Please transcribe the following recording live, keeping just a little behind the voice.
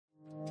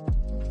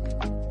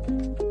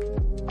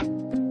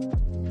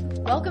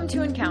Welcome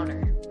to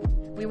Encounter.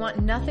 We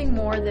want nothing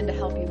more than to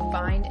help you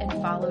find and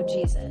follow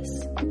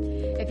Jesus.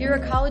 If you're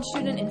a college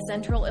student in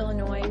Central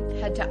Illinois,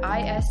 head to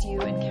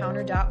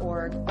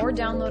isuencounter.org or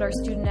download our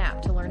student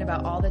app to learn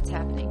about all that's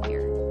happening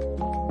here.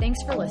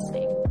 Thanks for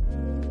listening.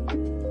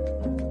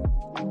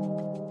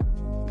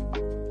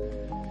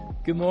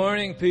 Good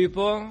morning,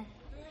 people.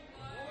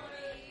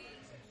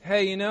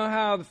 Hey, you know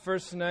how the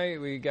first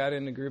night we got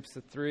into groups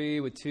of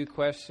 3 with 2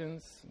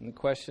 questions? And the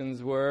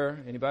questions were,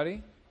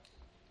 anybody?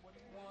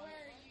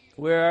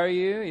 Where are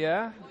you?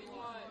 Yeah?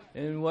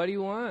 And what do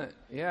you want?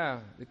 Yeah.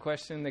 The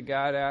question that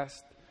God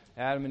asked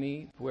Adam and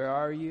Eve, where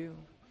are you?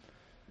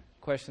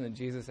 The question that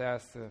Jesus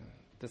asked the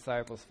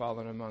disciples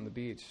following him on the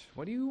beach,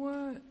 what do you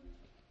want?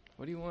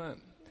 What do you want?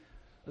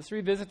 Let's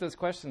revisit those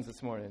questions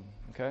this morning,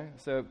 okay?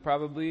 So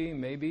probably,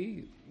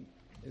 maybe,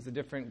 is a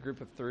different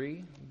group of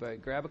 3,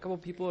 but grab a couple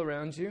people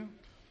around you.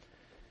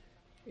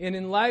 And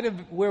in light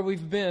of where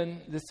we've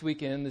been this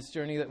weekend, this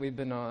journey that we've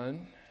been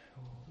on,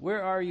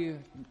 where are you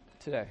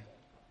today?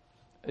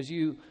 As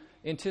you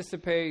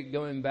anticipate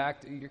going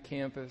back to your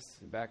campus,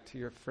 back to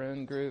your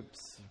friend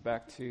groups,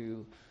 back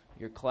to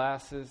your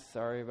classes,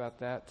 sorry about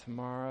that,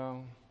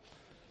 tomorrow.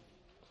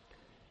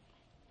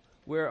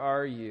 Where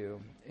are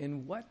you?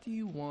 And what do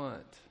you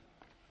want?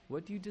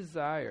 What do you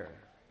desire?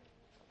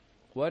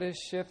 What has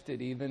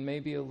shifted even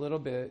maybe a little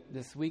bit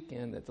this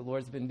weekend that the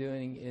Lord's been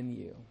doing in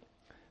you,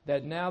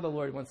 that now the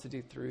Lord wants to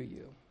do through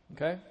you,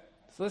 okay?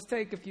 So let's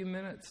take a few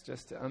minutes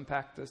just to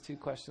unpack those 2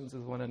 questions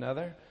with one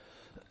another.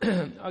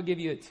 I'll give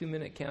you a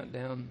 2-minute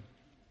countdown.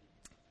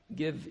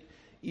 Give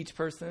each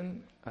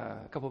person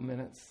a couple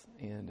minutes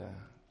and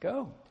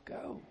go,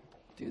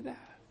 do that.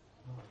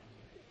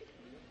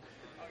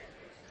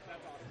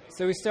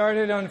 So we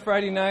started on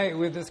Friday night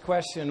with this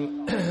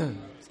question,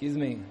 excuse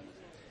me,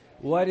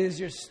 what is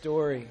your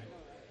story?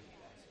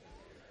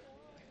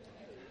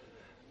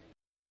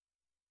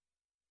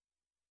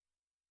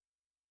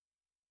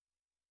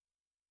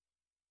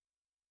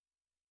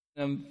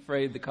 I'm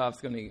afraid the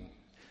cough's going to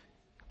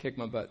kick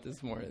my butt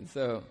this morning,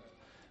 so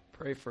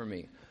pray for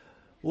me.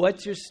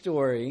 What's your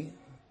story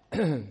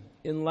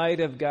in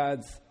light of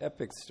God's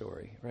epic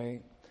story,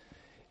 right?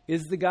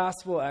 Is the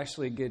gospel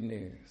actually good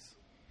news?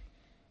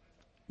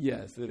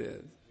 Yes, it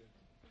is.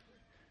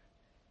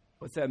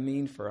 What's that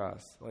mean for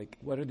us? Like,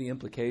 what are the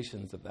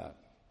implications of that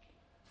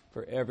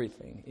for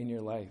everything in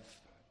your life?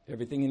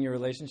 Everything in your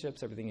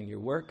relationships, everything in your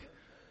work,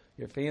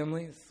 your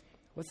families?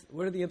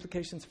 What are the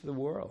implications for the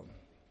world?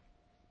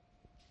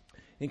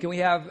 And can we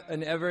have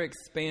an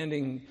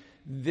ever-expanding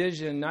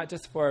vision, not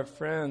just for our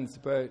friends,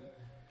 but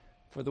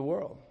for the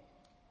world?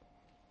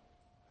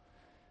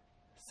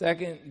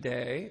 Second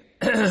day,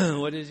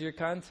 what is your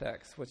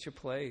context? What's your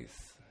place?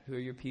 Who are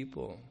your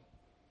people?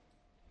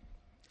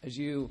 As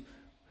you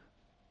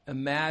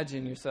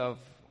imagine yourself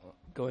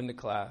going to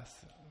class,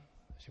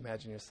 as you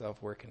imagine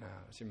yourself working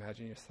out, as you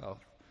imagine yourself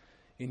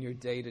in your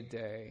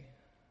day-to-day,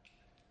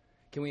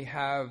 can we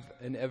have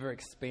an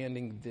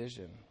ever-expanding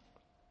vision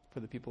for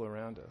the people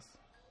around us?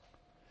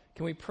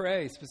 Can we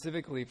pray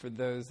specifically for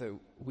those that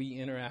we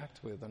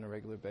interact with on a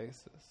regular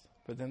basis,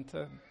 for them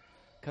to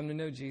come to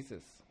know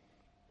Jesus,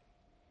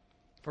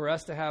 for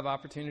us to have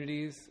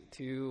opportunities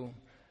to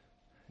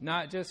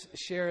not just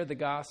share the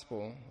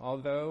gospel,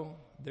 although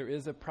there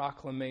is a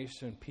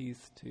proclamation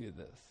piece to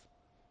this,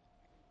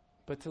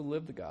 but to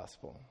live the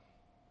gospel.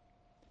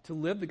 To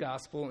live the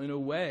gospel in a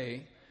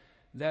way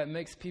that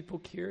makes people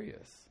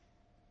curious,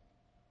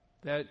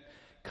 that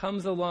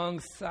comes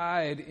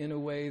alongside in a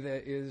way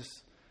that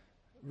is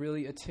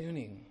really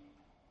attuning,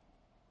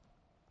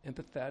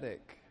 empathetic,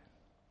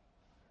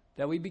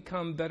 that we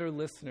become better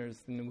listeners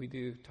than we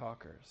do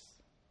talkers,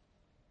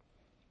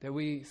 that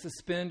we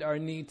suspend our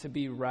need to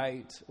be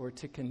right or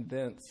to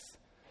convince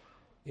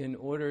in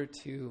order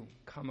to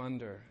come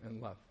under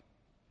and love.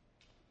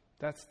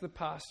 That's the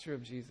posture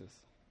of Jesus,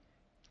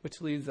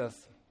 which leads us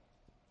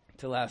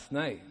to last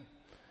night.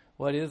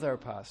 What is our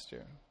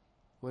posture?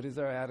 What is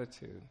our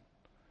attitude?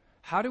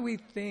 How do we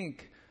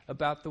think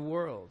about the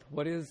world?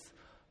 What is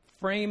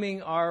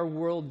framing our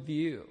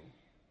worldview?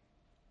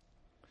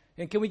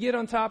 And can we get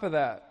on top of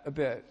that a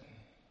bit?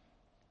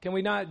 Can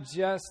we not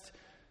just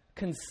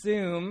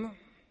consume?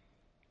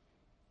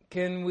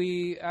 Can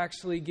we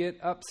actually get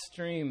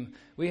upstream?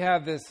 We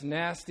have this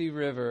nasty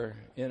river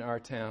in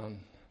our town.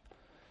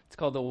 It's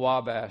called the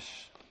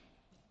Wabash.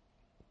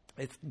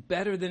 It's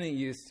better than it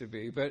used to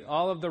be, but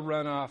all of the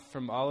runoff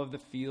from all of the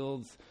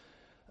fields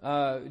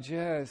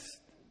just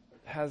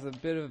has a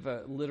bit of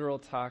a literal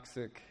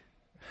toxic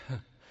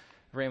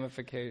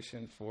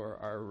ramification for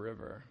our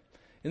river.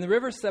 And the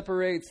river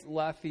separates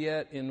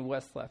Lafayette and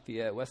West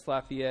Lafayette. West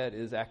Lafayette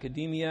is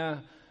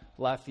academia.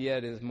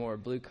 Lafayette is more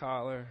blue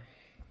collar.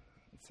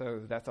 So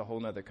that's a whole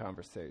nother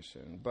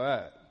conversation.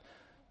 But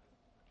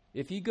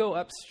if you go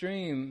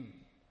upstream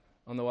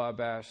on the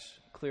Wabash,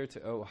 clear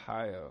to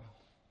Ohio,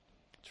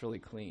 it's really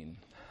clean.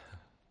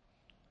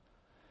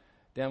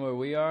 Down where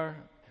we are,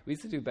 We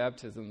used to do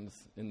baptisms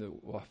in the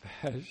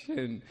Wabash,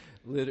 and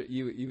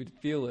you would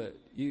feel it.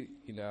 You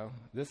know,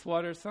 this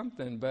water's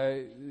something,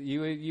 but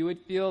you would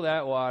feel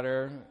that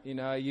water. You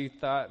know, you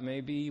thought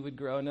maybe you would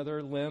grow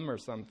another limb or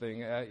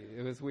something.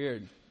 It was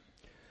weird.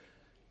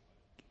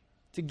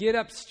 To get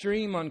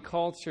upstream on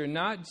culture,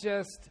 not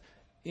just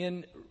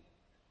in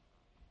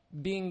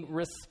being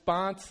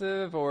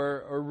responsive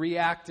or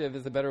reactive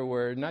is a better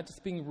word, not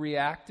just being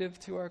reactive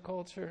to our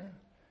culture,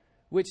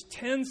 which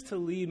tends to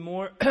lead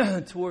more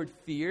toward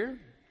fear.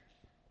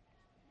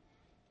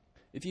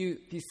 If you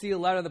see a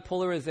lot of the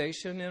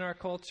polarization in our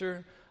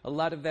culture, a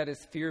lot of that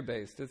is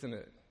fear-based, isn't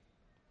it?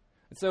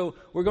 And so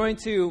we're going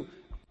to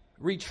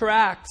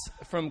retract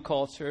from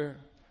culture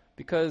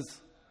because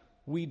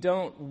we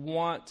don't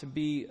want to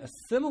be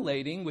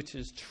assimilating, which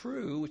is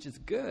true, which is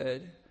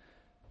good.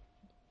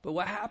 But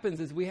what happens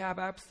is we have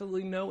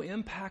absolutely no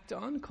impact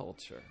on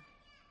culture.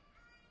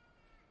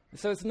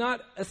 So it's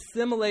not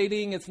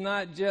assimilating. It's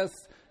not just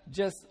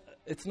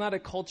it's not a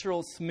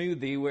cultural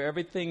smoothie where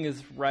everything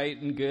is right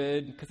and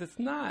good, because it's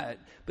not.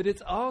 But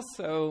it's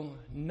also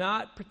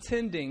not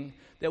pretending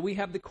that we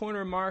have the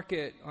corner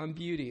market on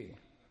beauty.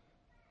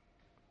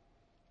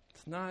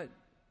 It's not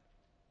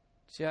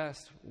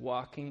just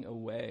walking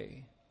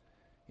away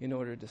in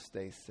order to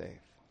stay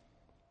safe.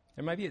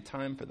 There might be a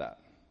time for that.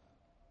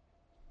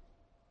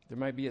 There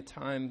might be a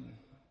time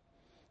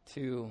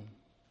to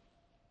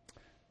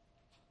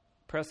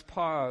press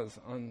pause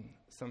on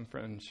some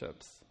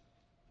friendships.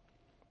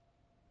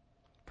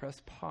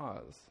 Press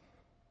pause.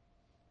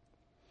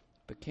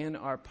 But can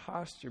our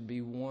posture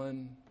be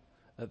one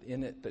of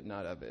in it but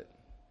not of it?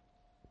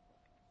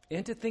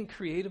 And to think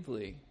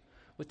creatively.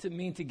 What's it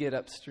mean to get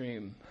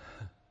upstream?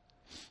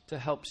 To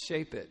help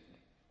shape it.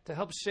 To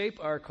help shape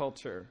our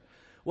culture.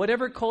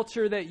 Whatever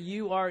culture that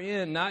you are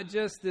in, not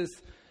just this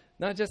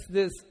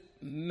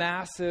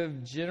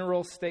massive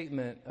general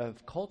statement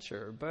of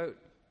culture, but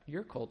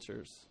your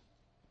cultures.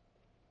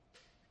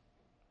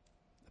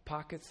 The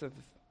pockets of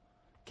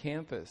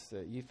campus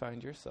that you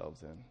find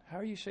yourselves in. How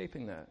are you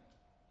shaping that?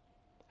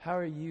 How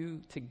are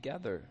you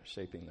together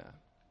shaping that?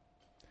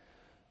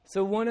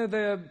 So one of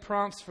the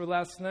prompts for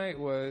last night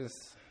was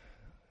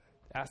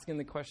asking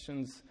the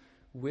questions,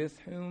 with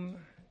whom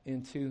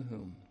and to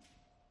whom?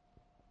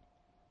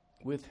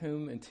 With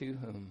whom and to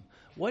whom?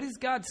 What is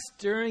God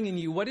stirring in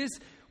you? What is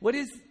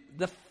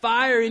the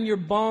fire in your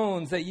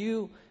bones that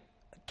you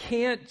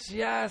can't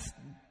just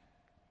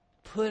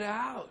put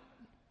out?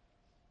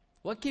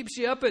 What keeps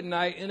you up at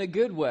night in a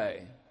good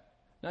way?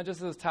 Not just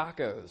those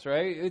tacos,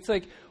 right? It's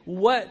like,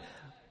 what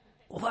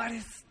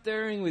is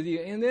stirring with you?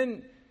 And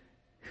then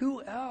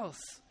who else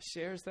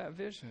shares that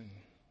vision,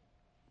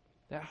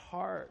 that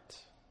heart,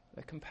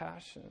 that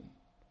compassion?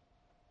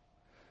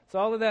 So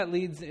all of that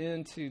leads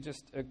into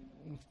just a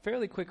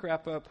fairly quick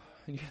wrap up.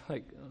 And you're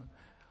like, oh,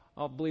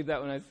 I'll believe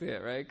that when I see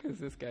it, right? Because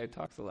this guy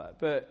talks a lot.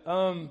 But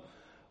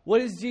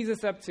what is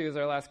Jesus up to is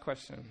our last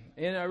question.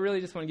 And I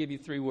really just want to give you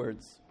 3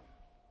 words.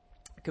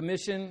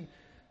 Communion,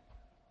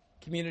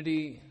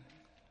 community,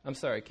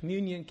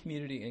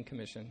 and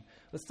commission.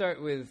 Let's start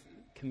with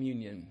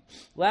communion.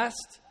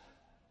 Last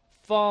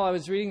fall, I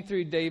was reading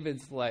through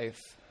David's life,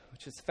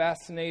 which is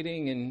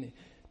fascinating, and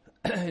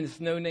this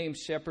no-name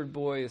shepherd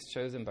boy is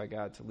chosen by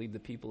God to lead the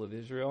people of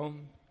Israel.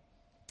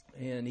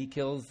 And he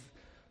kills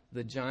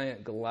the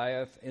giant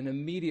Goliath, and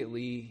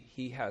immediately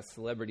he has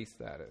celebrity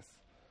status.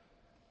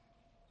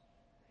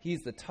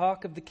 He's the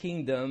talk of the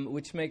kingdom,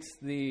 which makes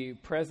the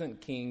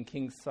present king,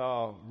 King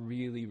Saul,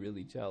 really,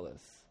 really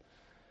jealous.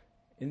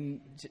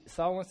 And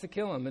Saul wants to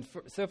kill him. And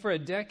so for a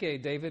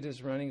decade, David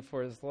is running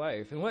for his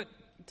life. And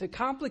to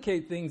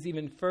complicate things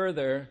even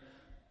further,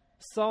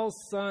 Saul's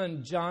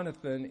son,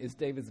 Jonathan, is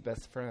David's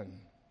best friend.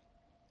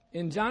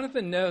 And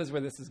Jonathan knows where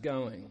this is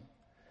going.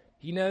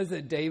 He knows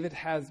that David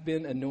has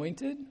been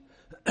anointed.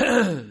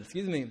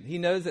 Excuse me. He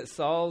knows that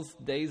Saul's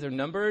days are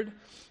numbered.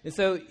 And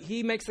so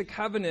he makes a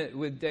covenant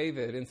with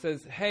David and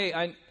says,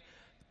 hey,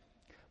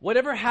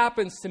 whatever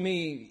happens to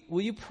me,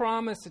 will you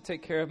promise to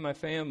take care of my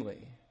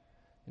family?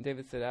 And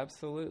David said,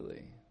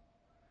 absolutely.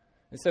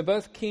 And so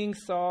both King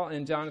Saul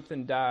and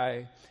Jonathan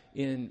die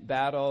in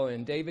battle,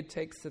 and David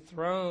takes the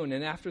throne.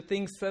 And after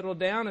things settle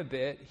down a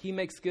bit, he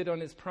makes good on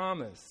his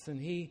promise.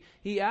 And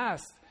he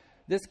asks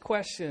this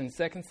question,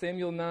 2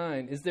 Samuel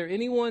 9, is there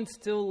anyone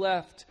still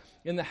left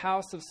in the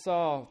house of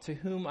Saul to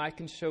whom I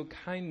can show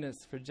kindness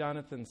for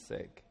Jonathan's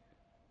sake?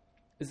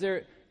 Is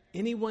there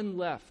anyone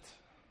left?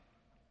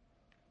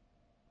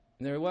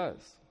 And there was.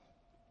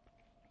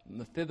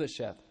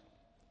 Mephibosheth.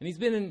 And he's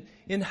been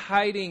in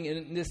hiding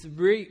in this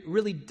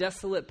really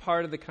desolate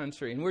part of the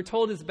country. And we're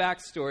told his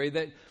backstory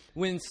that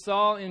when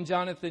Saul and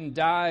Jonathan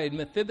died,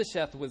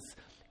 Mephibosheth was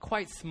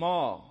quite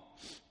small.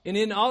 And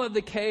in all of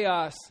the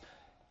chaos,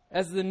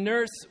 as the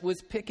nurse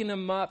was picking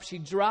him up, she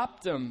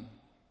dropped him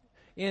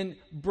and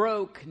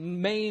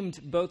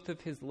maimed both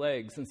of his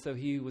legs. And so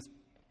he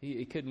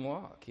couldn't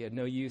walk. He had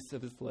no use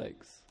of his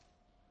legs.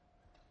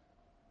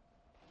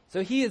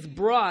 So he is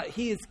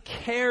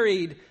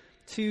carried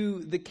to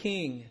the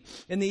king.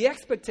 And the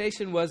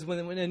expectation was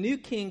when a new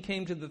king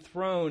came to the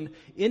throne,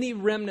 any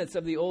remnants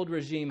of the old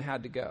regime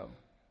had to go.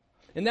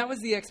 And that was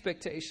the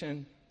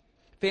expectation.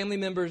 Family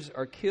members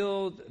are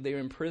killed, they are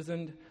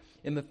imprisoned,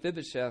 and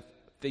Mephibosheth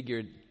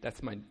figured,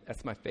 that's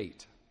my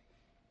fate.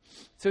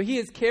 So he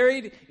is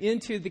carried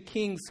into the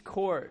king's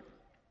court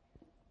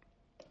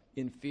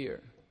in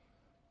fear.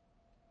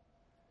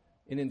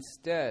 And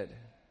instead,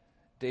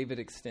 David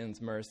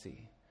extends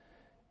mercy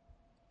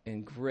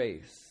and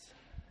grace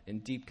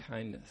and deep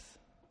kindness.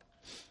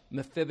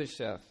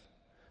 Mephibosheth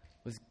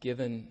was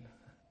given,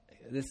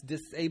 this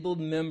disabled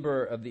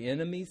member of the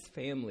enemy's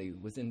family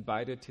was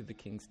invited to the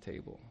king's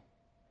table.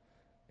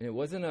 And it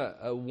wasn't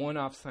a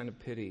one-off sign of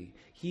pity.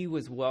 He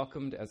was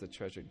welcomed as a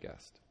treasured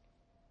guest.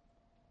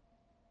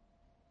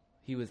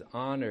 He was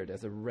honored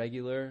as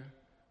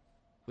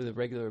with a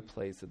regular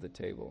place at the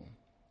table.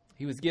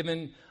 He was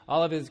given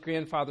all of his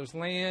grandfather's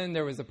land.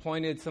 There was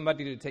appointed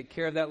somebody to take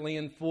care of that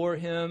land for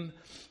him.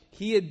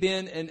 He had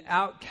been an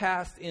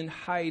outcast in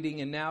hiding,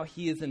 and now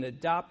he is an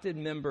adopted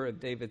member of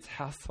David's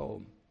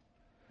household.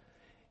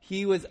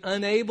 He was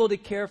unable to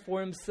care for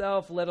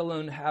himself, let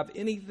alone have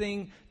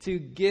anything to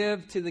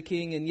give to the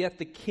king, and yet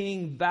the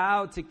king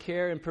vowed to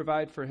care and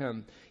provide for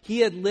him.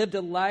 He had lived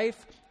a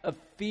life of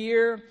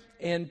fear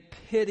and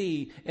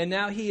pity, and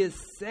now he is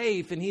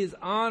safe, and he is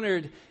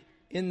honored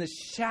in the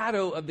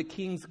shadow of the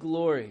king's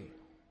glory.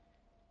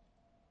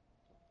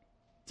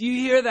 Do you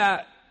hear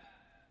that?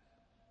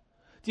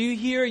 Do you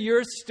hear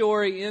your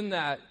story in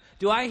that?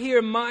 Do I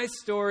hear my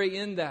story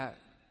in that?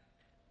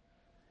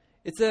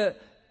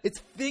 It's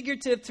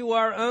figurative to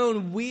our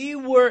own. We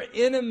were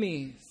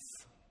enemies.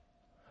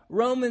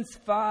 Romans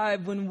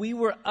 5, when we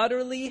were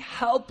utterly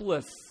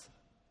helpless,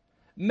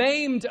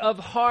 maimed of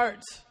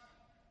heart,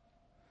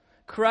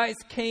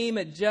 Christ came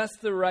at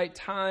just the right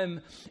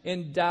time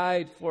and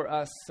died for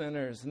us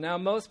sinners. Now,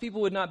 most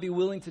people would not be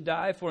willing to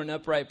die for an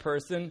upright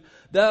person,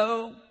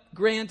 though,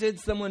 granted,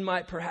 someone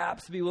might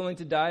perhaps be willing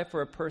to die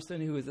for a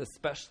person who is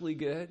especially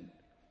good.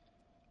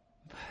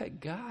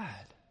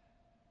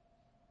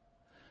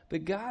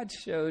 But God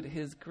showed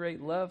his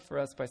great love for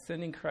us by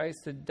sending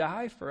Christ to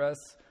die for us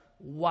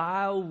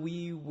while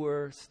we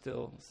were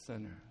still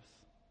sinners.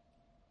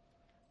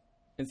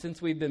 And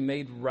since we've been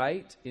made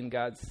right in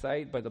God's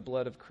sight by the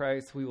blood of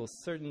Christ, he will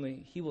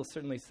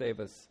certainly save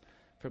us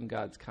from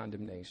God's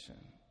condemnation.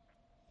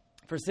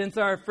 For since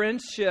our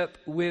friendship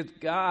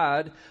with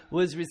God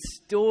was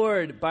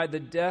restored by the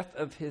death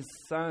of his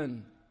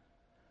Son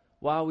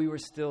while we were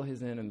still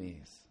his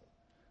enemies,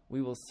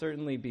 we will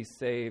certainly be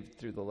saved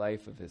through the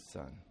life of his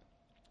Son.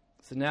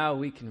 So now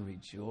we can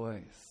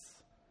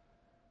rejoice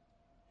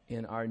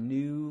in our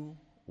new,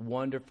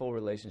 wonderful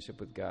relationship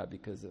with God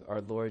because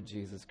our Lord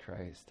Jesus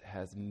Christ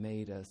has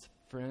made us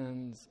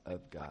friends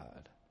of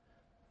God.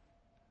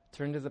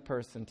 Turn to the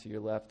person to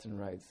your left and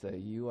right. Say,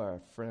 you are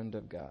a friend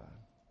of God.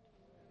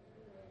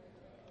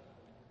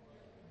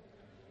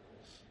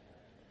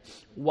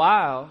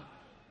 While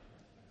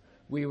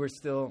we were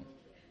still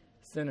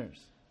sinners,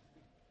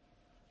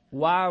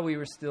 while we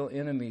were still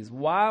enemies,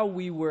 while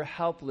we were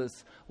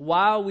helpless,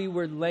 while we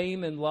were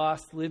lame and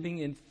lost, living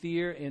in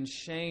fear and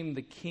shame,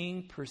 the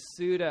King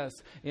pursued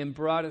us and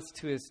brought us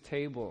to his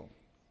table.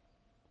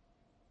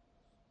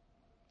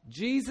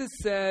 Jesus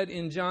said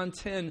in John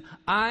 10,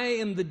 I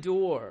am the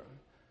door.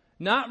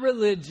 Not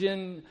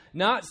religion,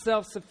 not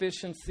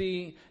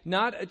self-sufficiency,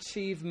 not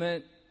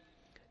achievement,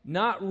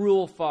 not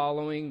rule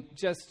following,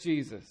 just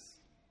Jesus.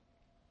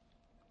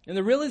 And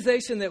the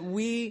realization that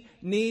we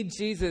need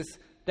Jesus,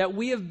 that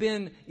we have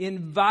been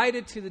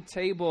invited to the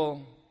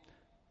table,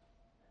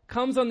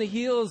 comes on the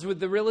heels with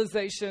the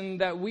realization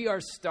that we are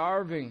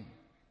starving.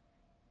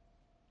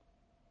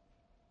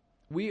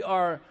 We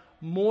are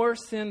more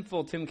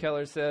sinful, Tim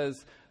Keller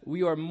says.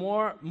 We are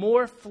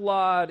more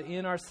flawed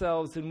in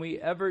ourselves than we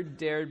ever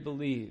dared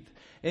believe.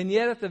 And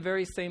yet at the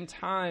very same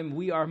time,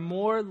 we are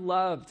more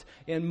loved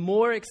and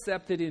more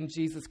accepted in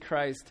Jesus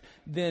Christ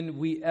than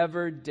we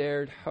ever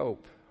dared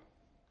hope.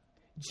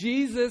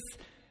 Jesus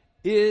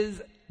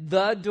is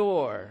the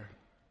door,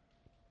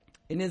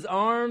 and his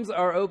arms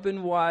are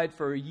open wide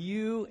for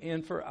you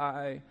and for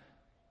I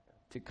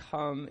to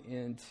come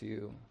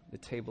into the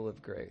table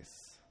of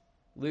grace.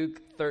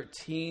 Luke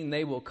 13,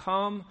 they will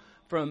come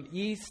from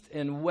east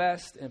and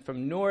west and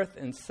from north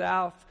and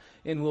south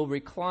and will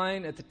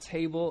recline at the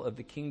table of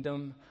the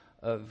kingdom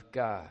of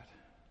God.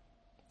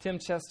 Tim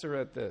Chester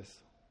wrote this: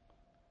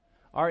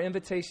 our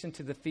invitation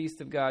to the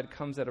feast of God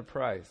comes at a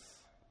price,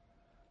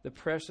 the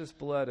precious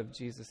blood of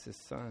Jesus, his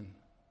Son.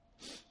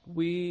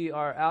 We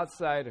are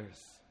outsiders,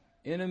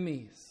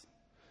 enemies,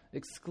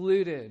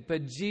 excluded,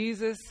 but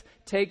Jesus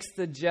takes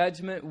the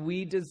judgment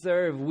we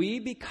deserve.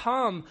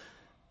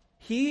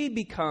 He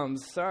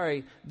becomes,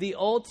 the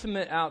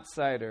ultimate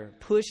outsider,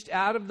 pushed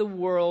out of the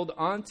world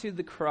onto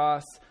the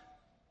cross,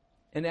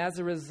 and as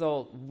a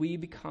result, we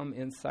become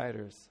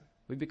insiders.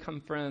 We become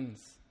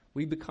friends.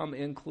 We become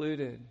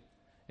included.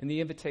 And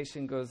the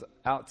invitation goes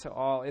out to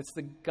all. It's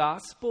the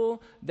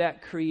gospel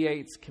that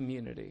creates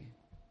community.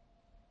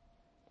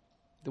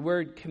 The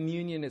word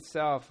communion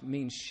itself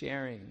means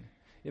sharing.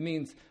 It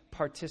means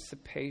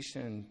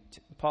participation.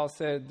 Paul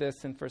said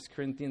this in 1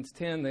 Corinthians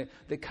 10,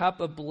 the cup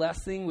of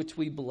blessing which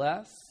we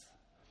bless,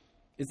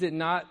 is it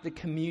not the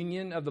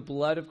communion of the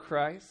blood of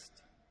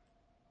Christ?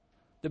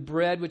 The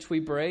bread which we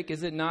break,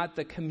 is it not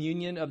the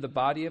communion of the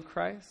body of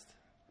Christ?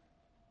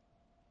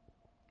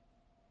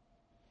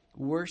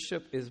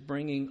 Worship is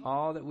bringing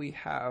all that we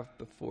have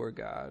before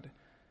God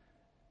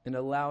and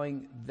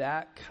allowing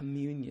that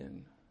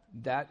communion,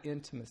 that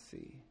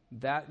intimacy,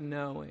 that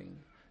knowing,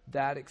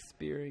 that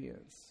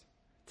experience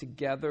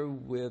together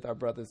with our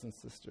brothers and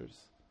sisters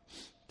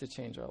to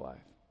change our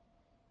life.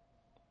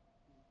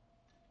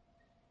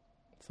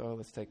 So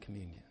let's take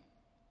communion.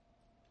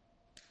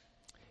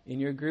 In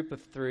your group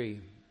of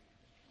 3,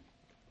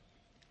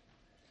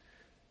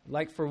 I'd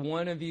like for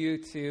one of you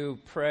to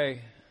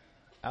pray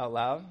out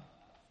loud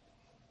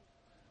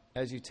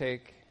as you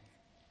take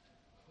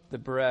the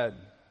bread,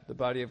 the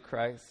body of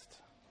Christ,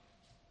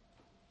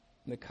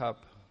 and the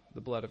cup,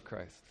 the blood of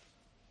Christ.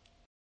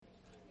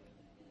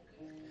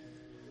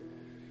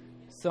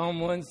 Psalm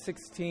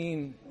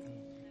 116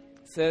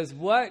 says,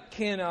 "What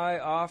can I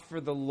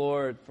offer the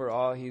Lord for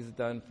all he's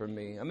done for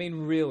me?" I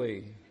mean,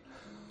 really.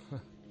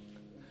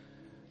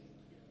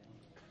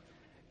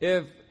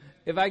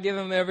 If I give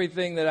him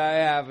everything that I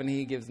have and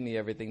he gives me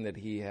everything that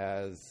he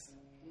has,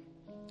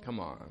 come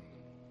on.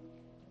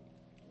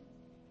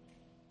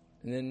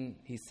 And then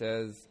he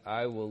says,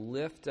 "I will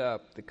lift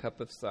up the cup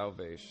of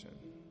salvation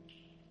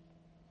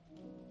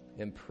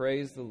and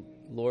praise the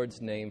Lord's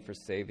name for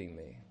saving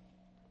me.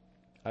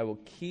 I will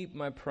keep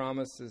my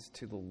promises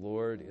to the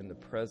Lord in the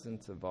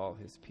presence of all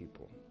his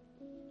people."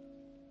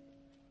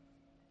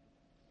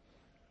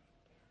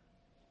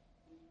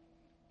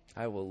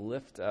 I will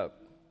lift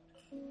up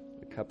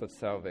the cup of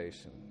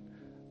salvation,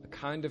 a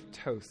kind of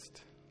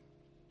toast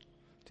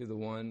to the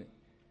one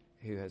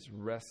who has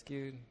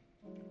rescued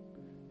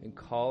and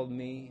called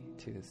me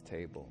to his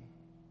table.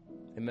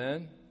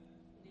 Amen?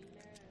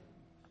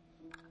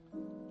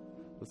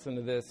 Listen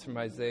to this from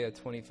Isaiah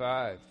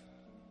 25.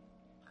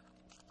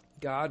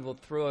 God will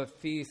throw a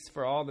feast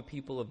for all the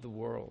people of the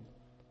world,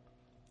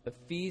 a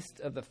feast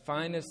of the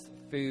finest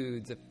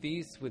foods, a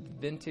feast with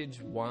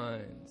vintage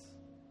wines,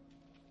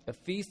 a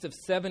feast of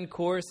 7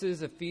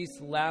 courses, a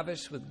feast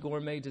lavish with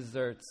gourmet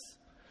desserts.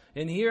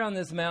 And here on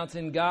this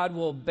mountain, God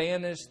will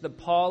banish the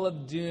pall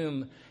of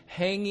doom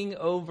hanging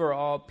over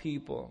all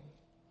people,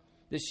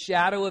 the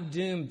shadow of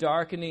doom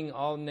darkening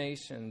all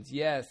nations.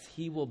 Yes,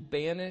 he will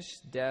banish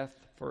death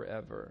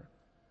forever.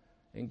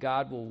 And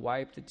God will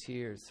wipe the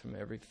tears from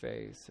every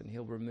face, and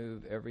he'll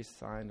remove every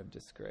sign of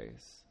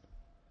disgrace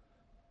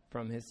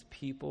from his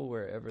people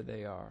wherever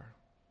they are.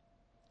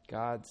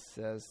 God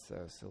says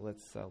so, so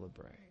let's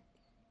celebrate.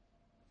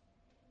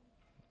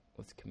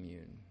 Let's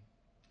commune.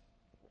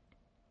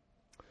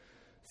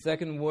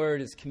 Second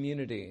word is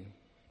community.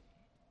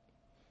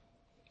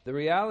 The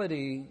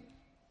reality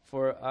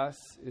for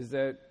us is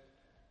that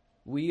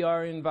we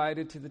are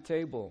invited to the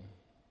table.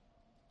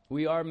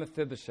 We are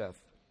Mephibosheth.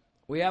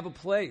 We have a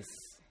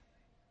place.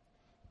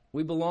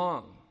 We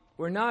belong.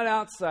 We're not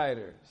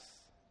outsiders.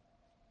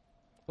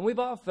 And we've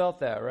all felt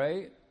that,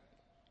 right?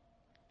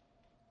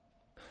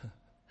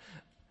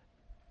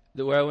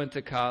 Where I went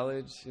to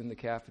college, in the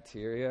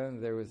cafeteria,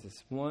 there was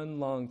this one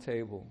long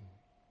table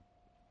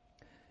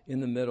in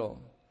the middle.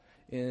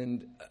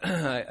 And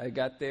I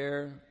got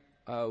there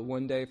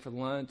one day for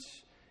lunch,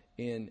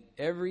 and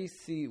every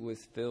seat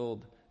was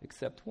filled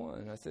except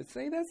one. I said,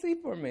 "Say that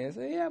seat for me." I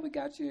said, "Yeah, we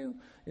got you."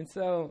 And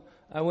so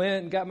I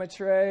went and got my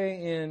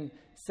tray and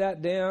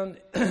sat down.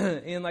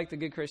 And like the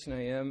good Christian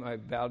I am, I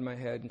bowed my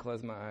head and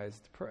closed my eyes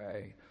to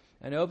pray.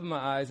 And I opened my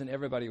eyes, and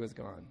everybody was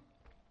gone.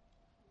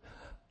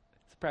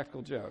 It's a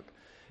practical joke.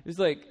 It was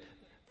like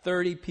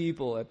 30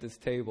 people at this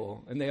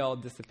table, and they all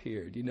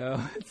disappeared, you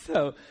know?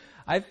 So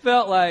I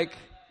felt like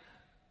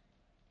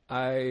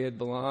I had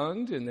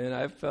belonged, and then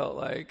I felt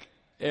like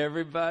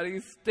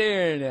everybody's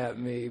staring at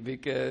me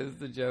because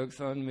the joke's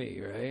on me,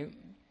 right?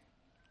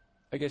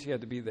 I guess you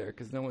had to be there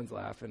because no one's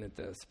laughing at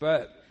this.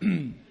 But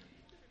the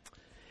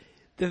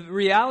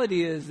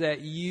reality is that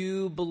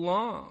you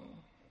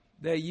belong,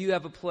 that you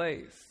have a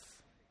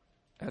place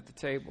at the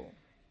table,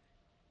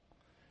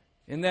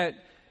 and that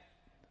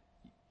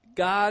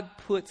God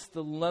puts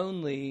the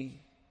lonely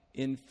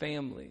in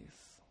families.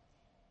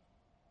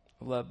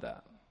 I love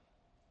that.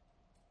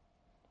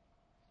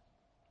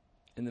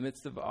 In the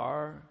midst of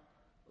our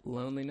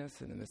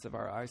loneliness, in the midst of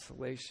our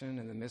isolation,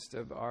 in the midst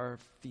of our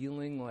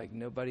feeling like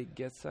nobody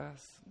gets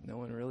us, no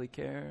one really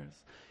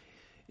cares,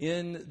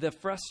 in the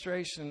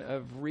frustration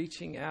of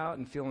reaching out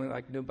and feeling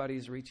like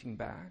nobody's reaching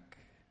back,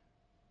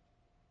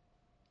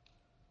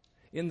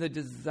 in the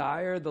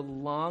desire, the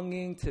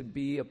longing to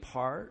be a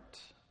part,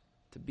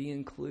 to be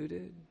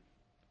included.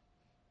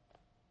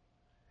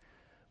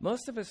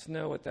 Most of us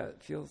know what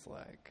that feels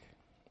like.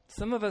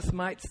 Some of us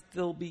might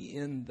still be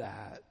in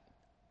that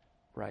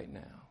right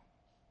now.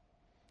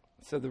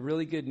 So the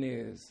really good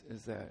news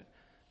is that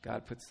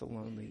God puts the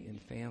lonely in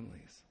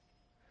families.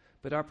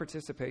 But our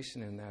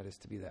participation in that is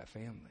to be that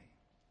family.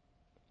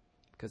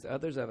 Because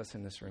others of us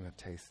in this room have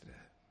tasted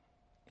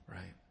it,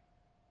 right?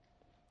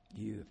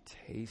 You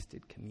have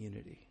tasted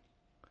community.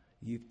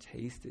 You've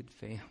tasted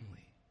family.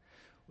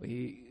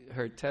 We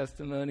heard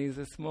testimonies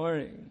this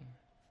morning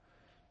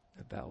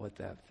about what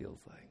that feels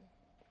like.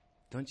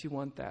 Don't you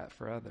want that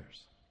for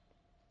others?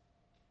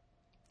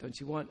 Don't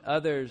you want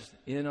others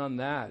in on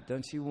that?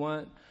 Don't you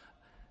want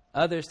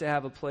others to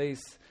have a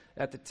place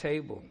at the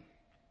table?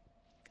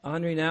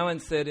 Henri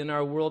Nouwen said, in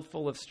our world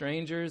full of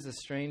strangers,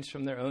 estranged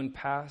from their own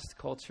past,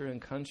 culture,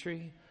 and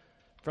country,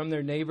 from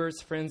their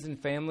neighbors, friends,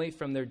 and family,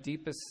 from their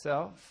deepest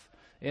self,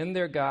 in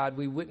their God,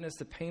 we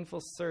witness a painful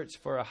search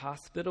for a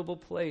hospitable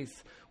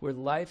place where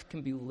life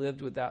can be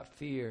lived without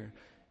fear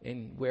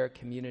and where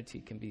community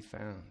can be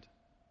found.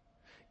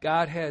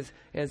 God has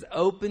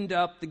opened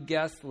up the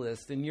guest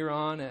list, and you're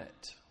on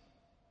it.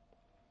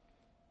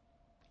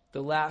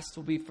 The last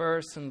will be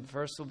first, and the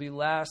first will be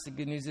last. The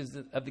good news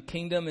of the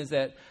kingdom is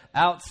that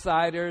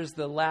outsiders,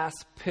 the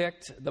last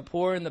picked, the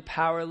poor and the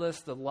powerless,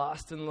 the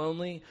lost and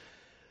lonely,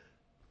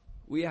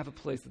 we have a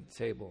place at the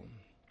table.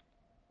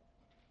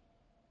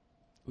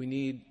 We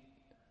need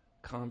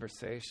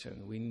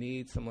conversation. We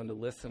need someone to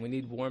listen. We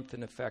need warmth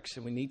and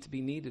affection. We need to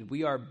be needed.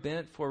 We are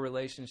bent for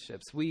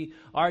relationships. We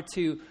are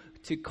to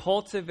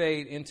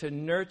cultivate and to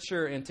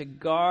nurture and to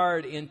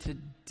guard and to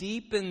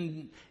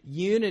deepen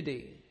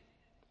unity.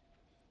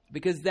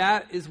 Because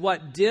that is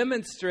what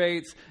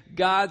demonstrates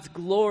God's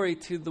glory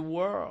to the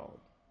world.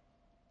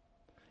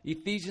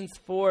 Ephesians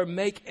 4,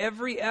 make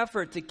every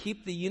effort to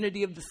keep the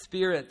unity of the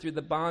Spirit through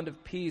the bond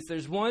of peace.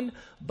 There's one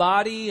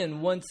body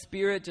and one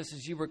Spirit, just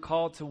as you were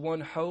called to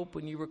one hope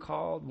when you were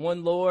called.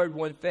 One Lord,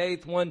 one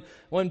faith, one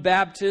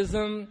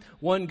baptism,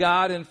 one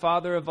God and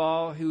Father of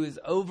all, who is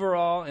over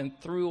all and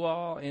through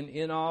all and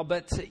in all.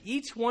 But to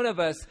each one of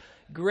us,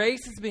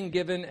 grace has been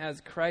given as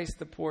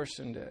Christ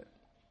apportioned it.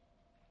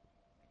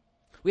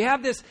 We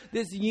have this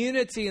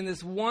unity and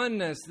this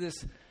oneness,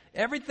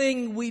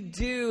 everything we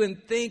do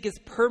and think is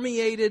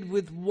permeated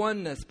with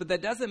oneness, but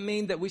that doesn't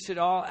mean that we should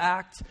all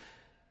act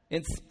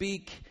and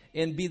speak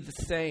and be the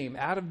same.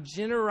 Out of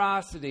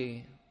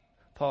generosity,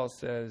 Paul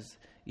says,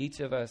 each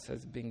of us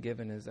has been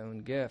given his own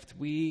gift.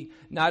 We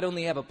not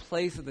only have a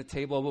place at the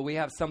table, but we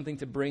have something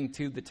to bring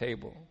to the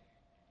table.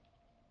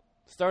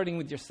 Starting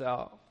with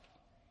yourself.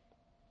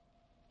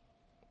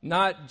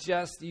 Not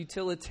just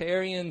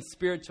utilitarian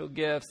spiritual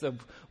gifts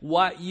of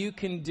what you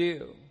can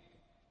do,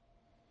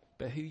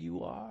 but who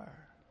you are.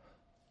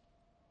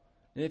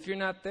 And if you're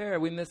not there,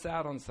 we miss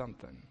out on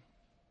something.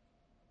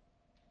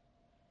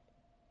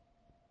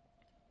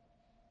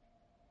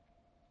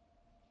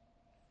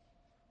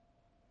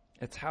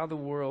 It's how the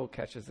world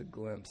catches a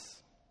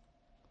glimpse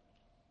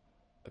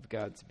of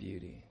God's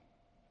beauty.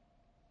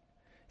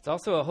 It's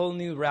also a whole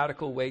new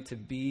radical way to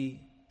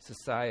be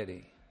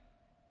society.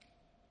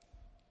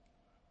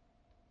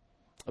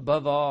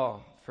 Above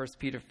all, 1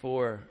 Peter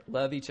 4,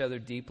 love each other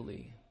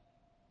deeply.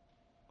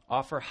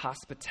 Offer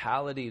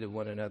hospitality to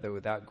one another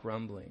without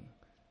grumbling.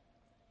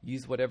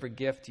 Use whatever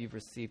gift you've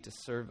received to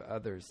serve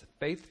others,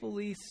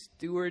 faithfully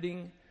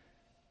stewarding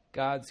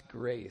God's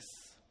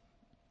grace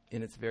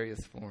in its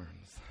various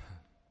forms.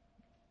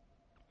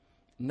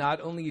 Not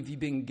only have you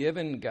been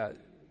given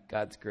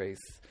God's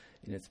grace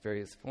in its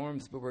various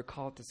forms, but we're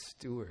called to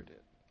steward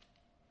it.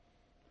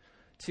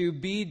 To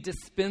be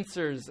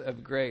dispensers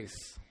of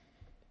grace.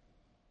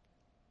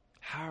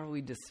 How are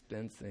we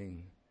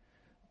dispensing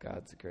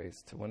God's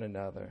grace to one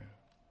another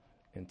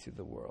and to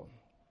the world?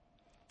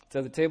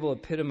 So the table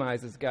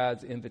epitomizes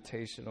God's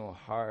invitational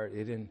heart.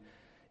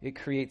 It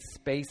creates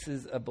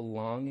spaces of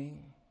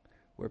belonging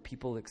where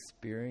people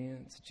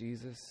experience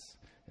Jesus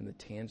and the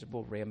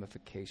tangible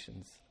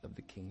ramifications of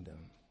the kingdom.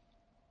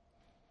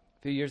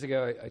 A few years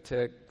ago, I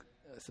took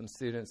some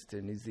students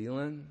to New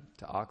Zealand,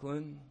 to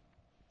Auckland,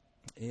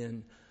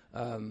 and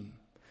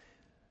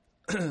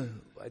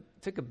I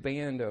took a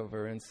band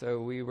over, and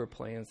so we were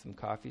playing some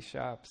coffee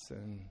shops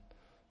and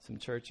some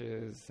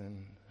churches,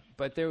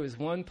 but there was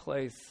one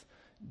place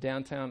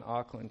downtown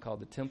Auckland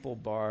called the Temple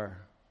Bar,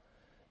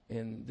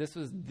 and this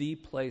was the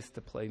place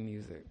to play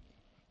music.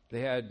 They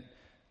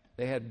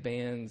had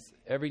bands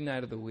every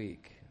night of the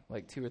week,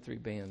 like 2 or 3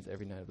 bands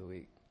every night of the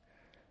week,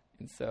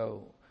 and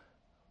so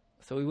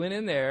we went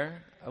in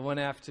there one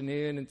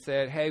afternoon and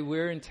said, hey,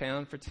 we're in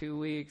town for 2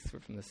 weeks. We're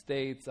from the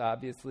States,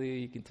 obviously.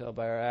 You can tell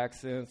by our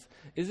accents.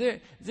 Is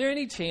there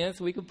any chance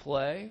we could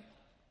play?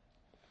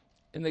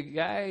 And the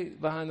guy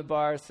behind the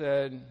bar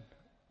said,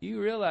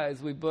 you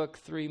realize we book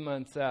 3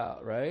 months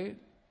out, right?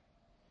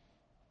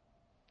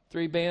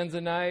 3 bands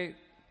a night,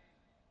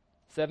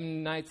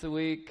 7 nights a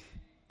week,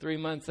 3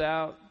 months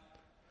out.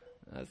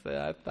 I said,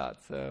 I thought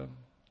so.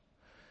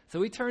 So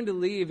we turned to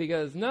leave. He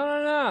goes,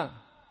 no.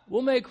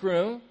 We'll make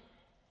room.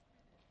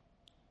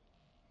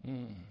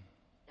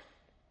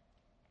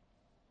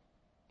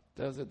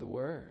 Those are the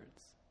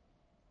words.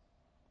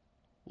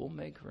 We'll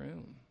make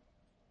room.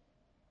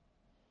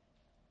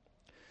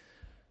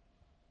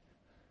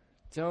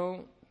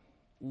 Don't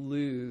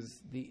lose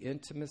the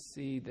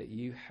intimacy that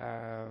you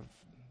have,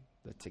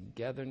 the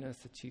togetherness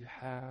that you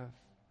have,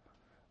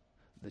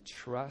 the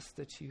trust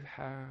that you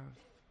have.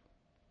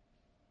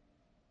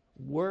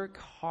 Work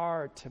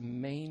hard to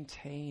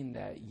maintain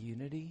that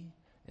unity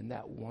and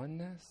that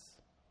oneness.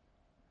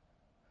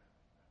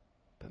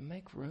 But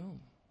make room.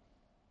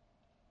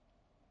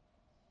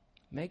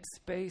 Make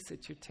space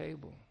at your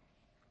table.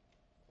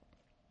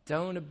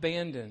 Don't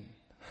abandon.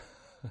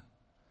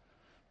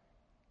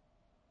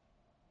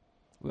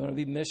 We want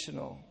to be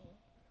missional.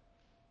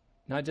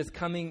 Not just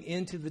coming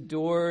into the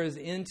doors,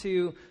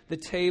 into the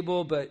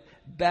table, but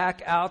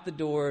back out the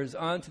doors,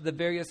 onto the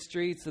various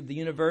streets of the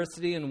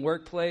university and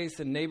workplace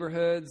and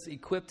neighborhoods,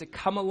 equipped to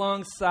come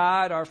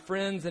alongside our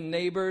friends and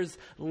neighbors,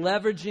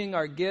 leveraging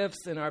our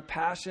gifts and our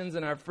passions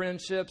and our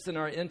friendships and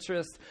our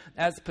interests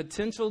as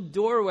potential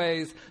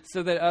doorways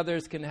so that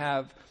others can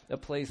have a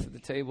place at the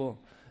table.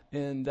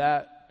 And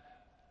that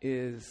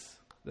is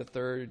the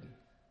third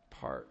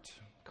part,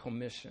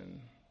 commission.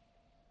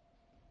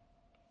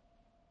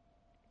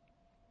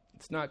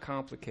 It's not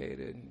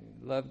complicated.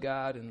 Love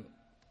God and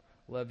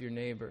love your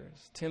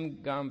neighbors. Tim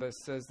Gambas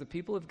says the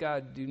people of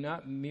God do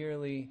not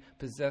merely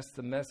possess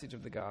the message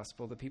of the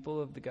gospel. The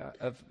people of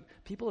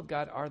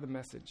God are the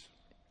message.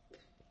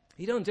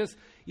 You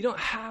don't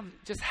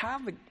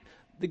have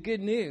the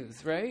good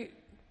news, right?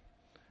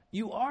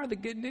 You are the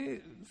good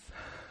news.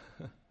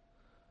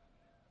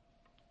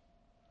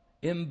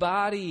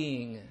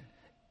 Embodying,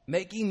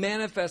 making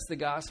manifest the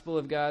gospel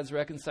of God's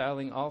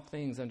reconciling all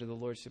things under the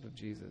lordship of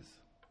Jesus.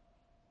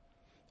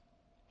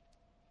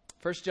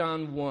 1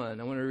 John 1,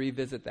 I want to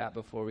revisit that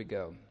before we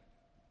go.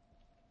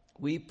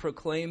 We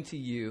proclaim to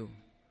you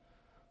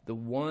the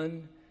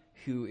one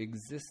who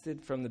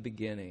existed from the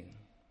beginning,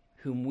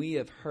 whom we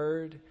have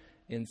heard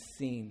and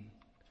seen.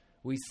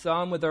 We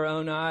saw him with our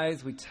own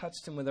eyes. We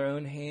touched him with our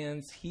own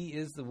hands. He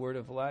is the word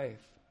of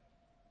life.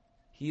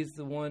 He is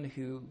the one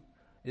who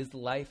is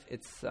life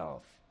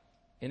itself.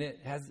 And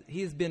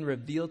he has been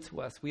revealed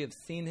to us. We have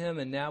seen him,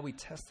 and now we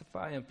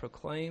testify and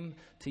proclaim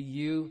to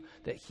you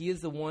that he is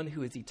the one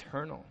who is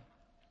eternal.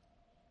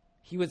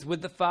 He was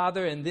with the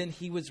Father, and then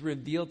he was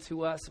revealed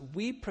to us.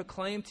 We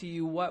proclaim to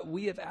you what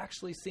we have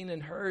actually seen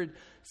and heard,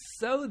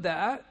 so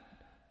that,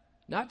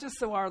 not just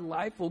so our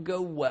life will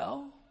go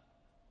well,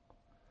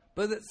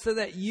 but so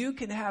that you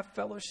can have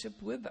fellowship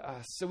with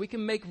us, so we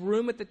can make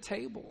room at the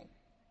table.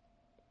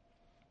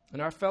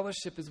 And our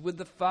fellowship is with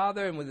the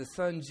Father and with the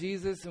Son,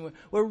 Jesus. And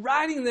we're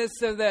writing this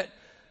so that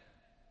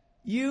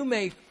you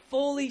may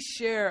fully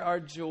share our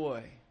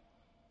joy.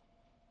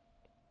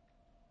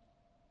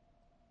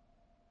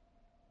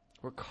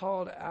 We're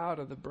called out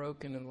of the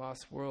broken and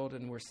lost world,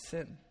 and we're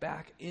sent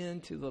back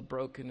into the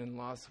broken and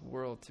lost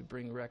world to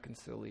bring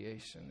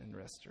reconciliation and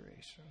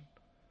restoration.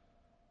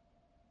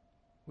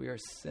 We are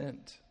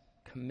sent,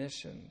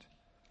 commissioned.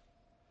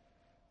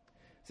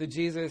 So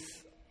Jesus,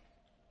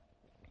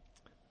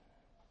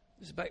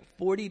 it's about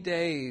 40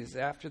 days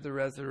after the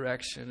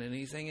resurrection, and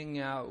he's hanging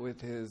out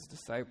with his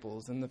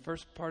disciples. And the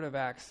first part of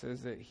Acts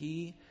says that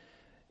he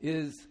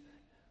is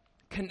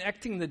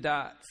connecting the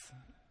dots.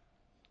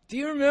 Do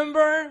you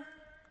remember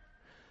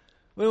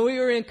when we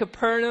were in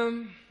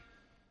Capernaum?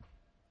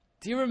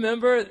 Do you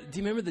remember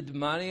the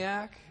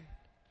demoniac?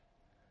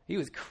 He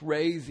was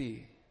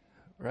crazy,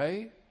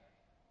 right?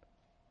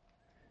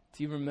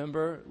 Do you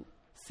remember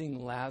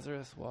seeing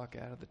Lazarus walk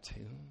out of the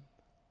tomb?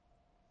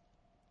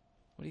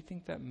 What do you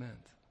think that meant?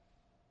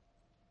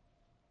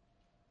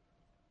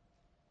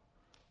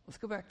 Let's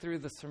go back through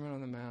the Sermon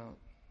on the Mount.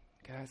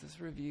 Guys,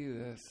 let's review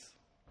this.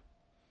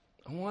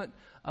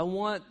 I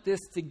want this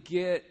to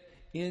get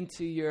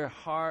into your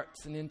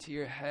hearts and into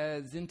your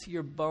heads, into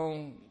your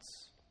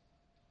bones.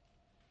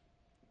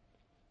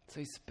 So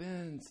he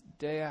spends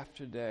day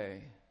after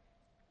day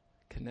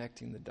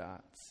connecting the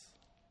dots.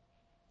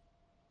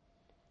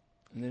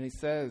 And then he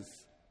says,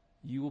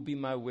 you will be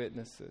my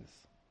witnesses.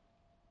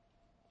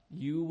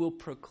 You will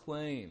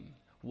proclaim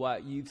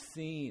what you've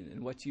seen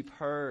and what you've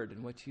heard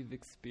and what you've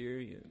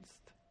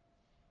experienced.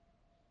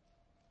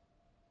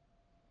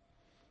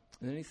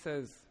 And then he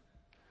says,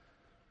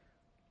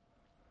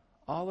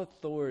 all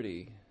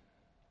authority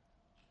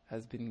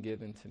has been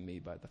given to me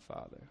by the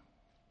Father.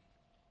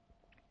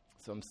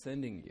 So I'm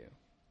sending you.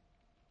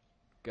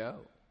 Go.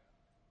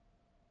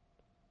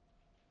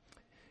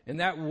 And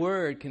that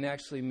word can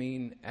actually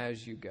mean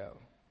as you go.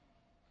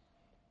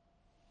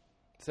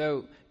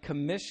 So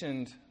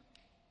commissioned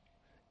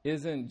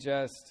isn't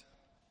just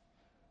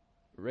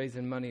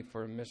raising money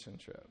for a mission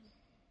trip.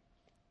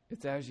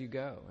 It's as you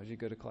go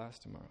to class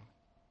tomorrow,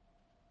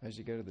 as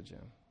you go to the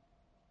gym,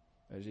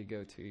 as you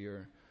go to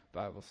your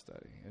Bible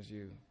study, as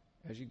you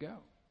go.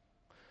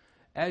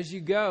 As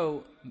you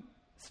go,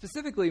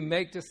 specifically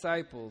make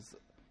disciples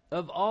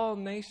of all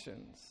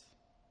nations,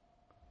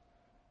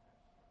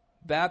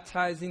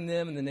 baptizing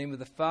them in the name of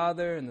the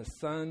Father and the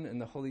Son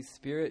and the Holy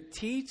Spirit.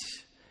 Teach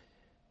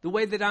the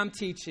way that I'm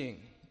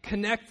teaching.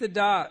 Connect the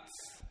dots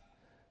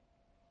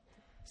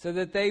so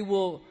that they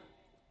will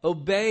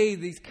obey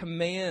these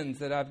commands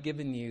that I've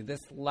given you,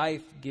 this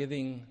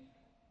life-giving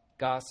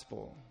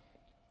gospel.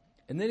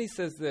 And then he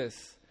says this,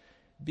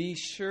 be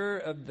sure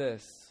of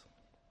this.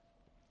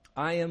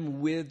 I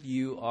am with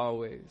you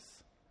always,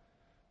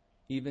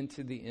 even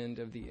to the end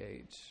of the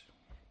age.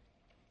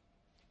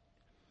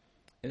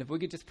 And if we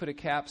could just put a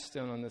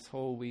capstone on this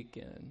whole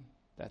weekend,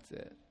 that's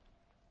it.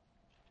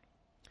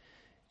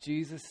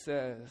 Jesus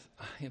says,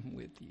 I am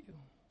with you.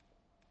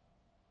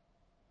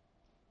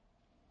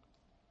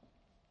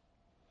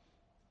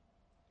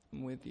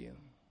 I'm with you.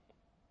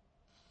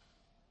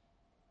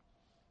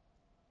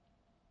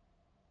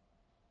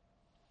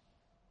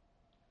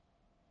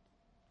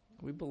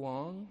 We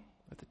belong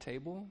at the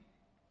table.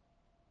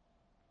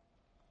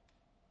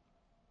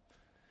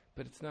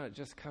 But it's not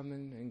just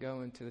coming and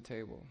going to the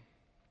table.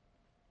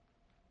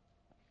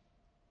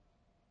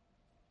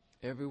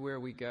 Everywhere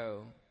we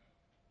go,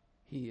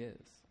 He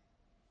is.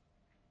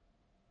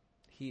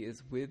 He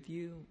is with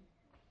you.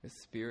 His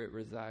Spirit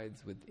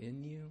resides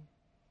within you.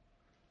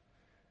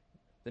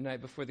 The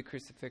night before the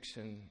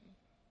crucifixion,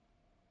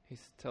 He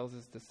tells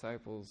His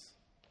disciples,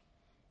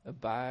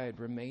 abide,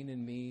 remain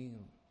in me,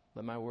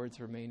 let my words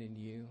remain in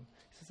you.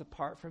 He says,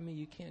 apart from me,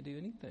 you can't do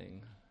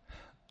anything.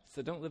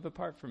 So don't live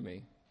apart from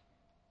me.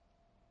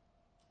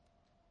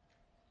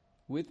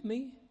 With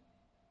me,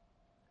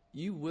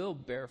 you will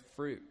bear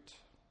fruit.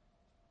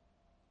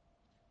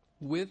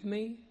 With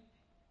me,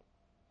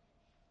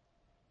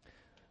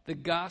 the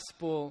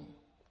gospel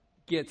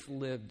gets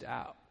lived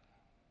out.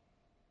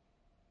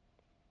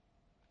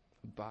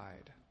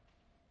 Abide.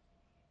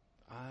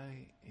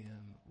 I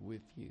am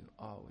with you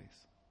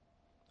always.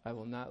 I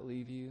will not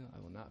leave you. I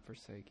will not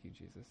forsake you,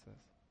 Jesus says.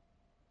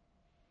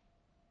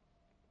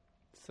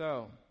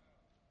 So,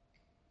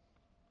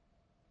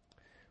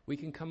 we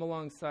can come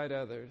alongside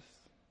others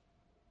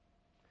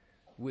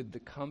with the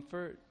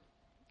comfort,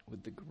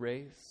 with the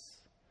grace,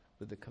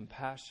 with the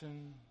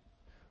compassion,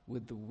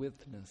 with the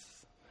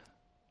witness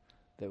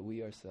that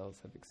we ourselves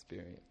have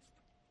experienced.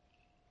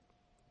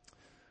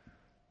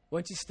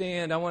 Once you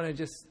stand, I want to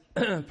just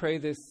pray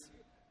this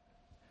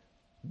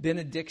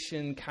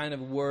benediction kind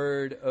of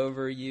word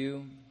over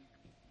you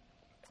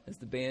as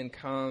the band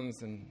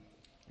comes and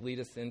lead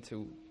us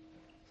into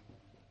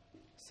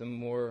some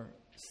more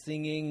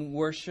singing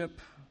worship.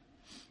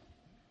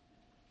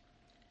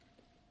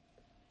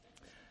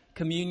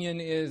 Communion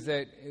is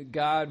that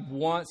God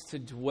wants to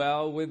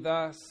dwell with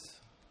us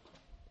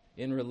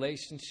in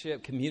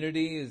relationship.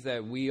 Community is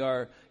that we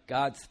are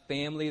God's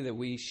family, that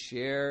we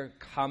share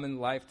common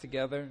life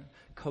together.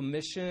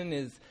 Commission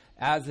is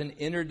as an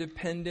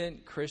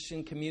interdependent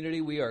Christian community,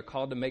 we are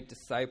called to make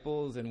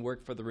disciples and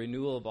work for the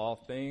renewal of all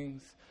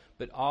things.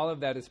 But all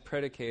of that is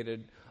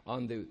predicated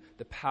on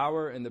the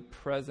power and the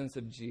presence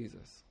of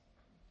Jesus.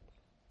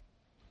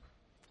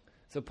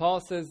 So Paul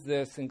says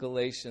this in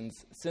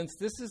Galatians, since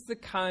this is the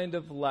kind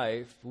of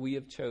life we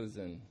have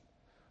chosen,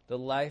 the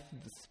life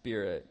of the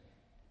Spirit,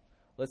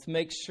 let's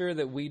make sure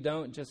that we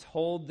don't just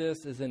hold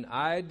this as an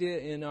idea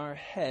in our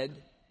head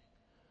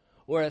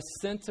or a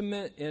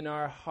sentiment in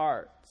our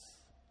hearts,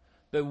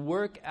 but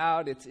work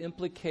out its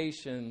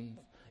implications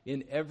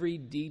in every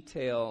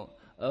detail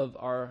of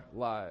our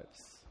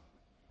lives.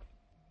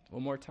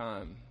 One more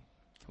time.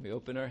 We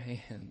open our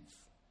hands.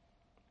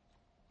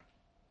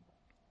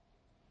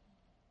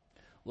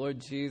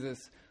 Lord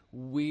Jesus,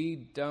 we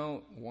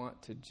don't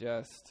want to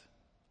just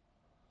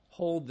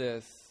hold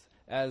this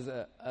as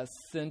a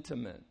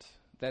sentiment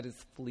that is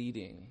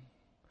fleeting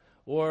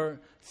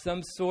or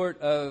some sort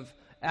of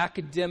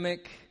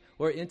academic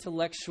or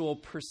intellectual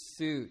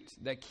pursuit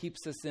that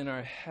keeps us in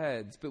our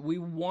heads, but we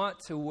want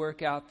to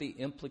work out the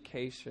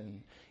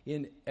implication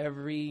in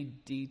every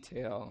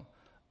detail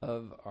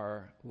of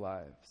our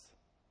lives.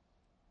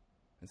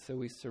 And so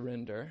we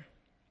surrender.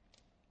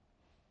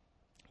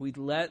 We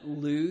let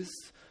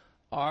loose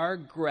our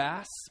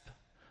grasp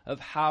of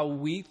how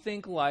we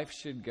think life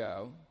should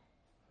go.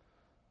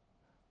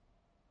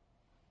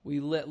 We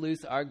let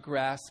loose our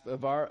grasp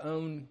of our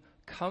own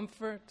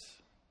comfort,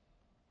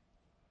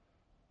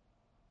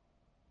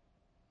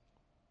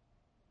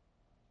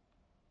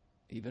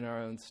 even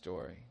our own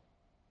story,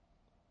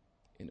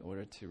 in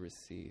order to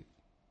receive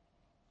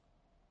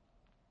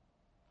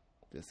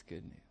this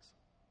good news.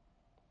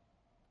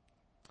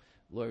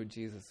 Lord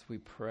Jesus, we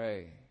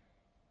pray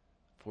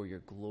for your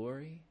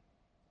glory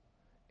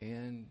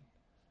and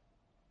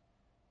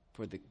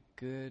for the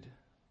good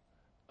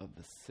of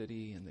the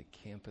city and the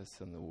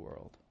campus and the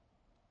world.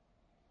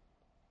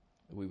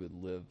 We would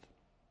live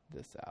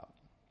this out.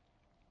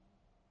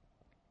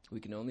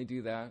 We can only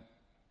do that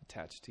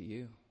attached to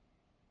you.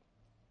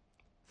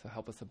 So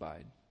help us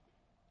abide.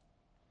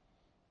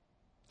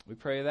 We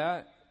pray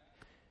that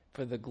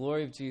for the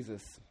glory of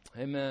Jesus.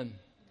 Amen.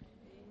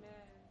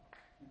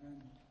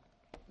 Amen.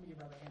 Let me give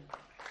Rob a hand.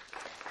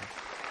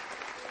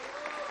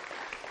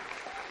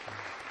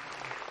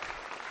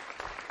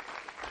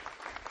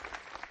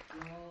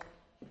 Well,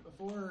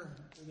 before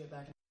we get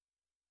back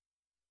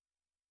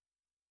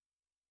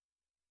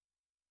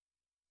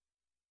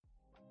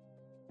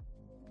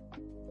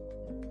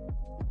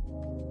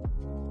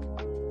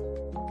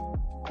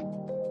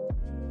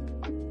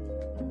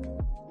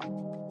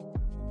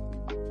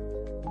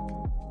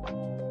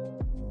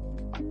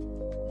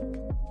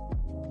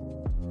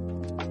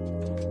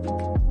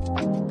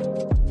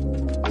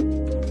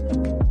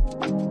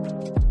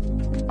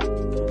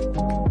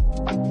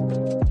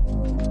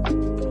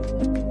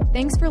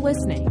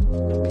listening.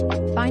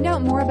 Find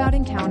out more about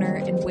Encounter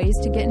and ways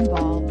to get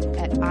involved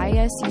at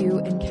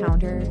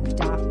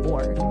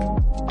isuencounter.org.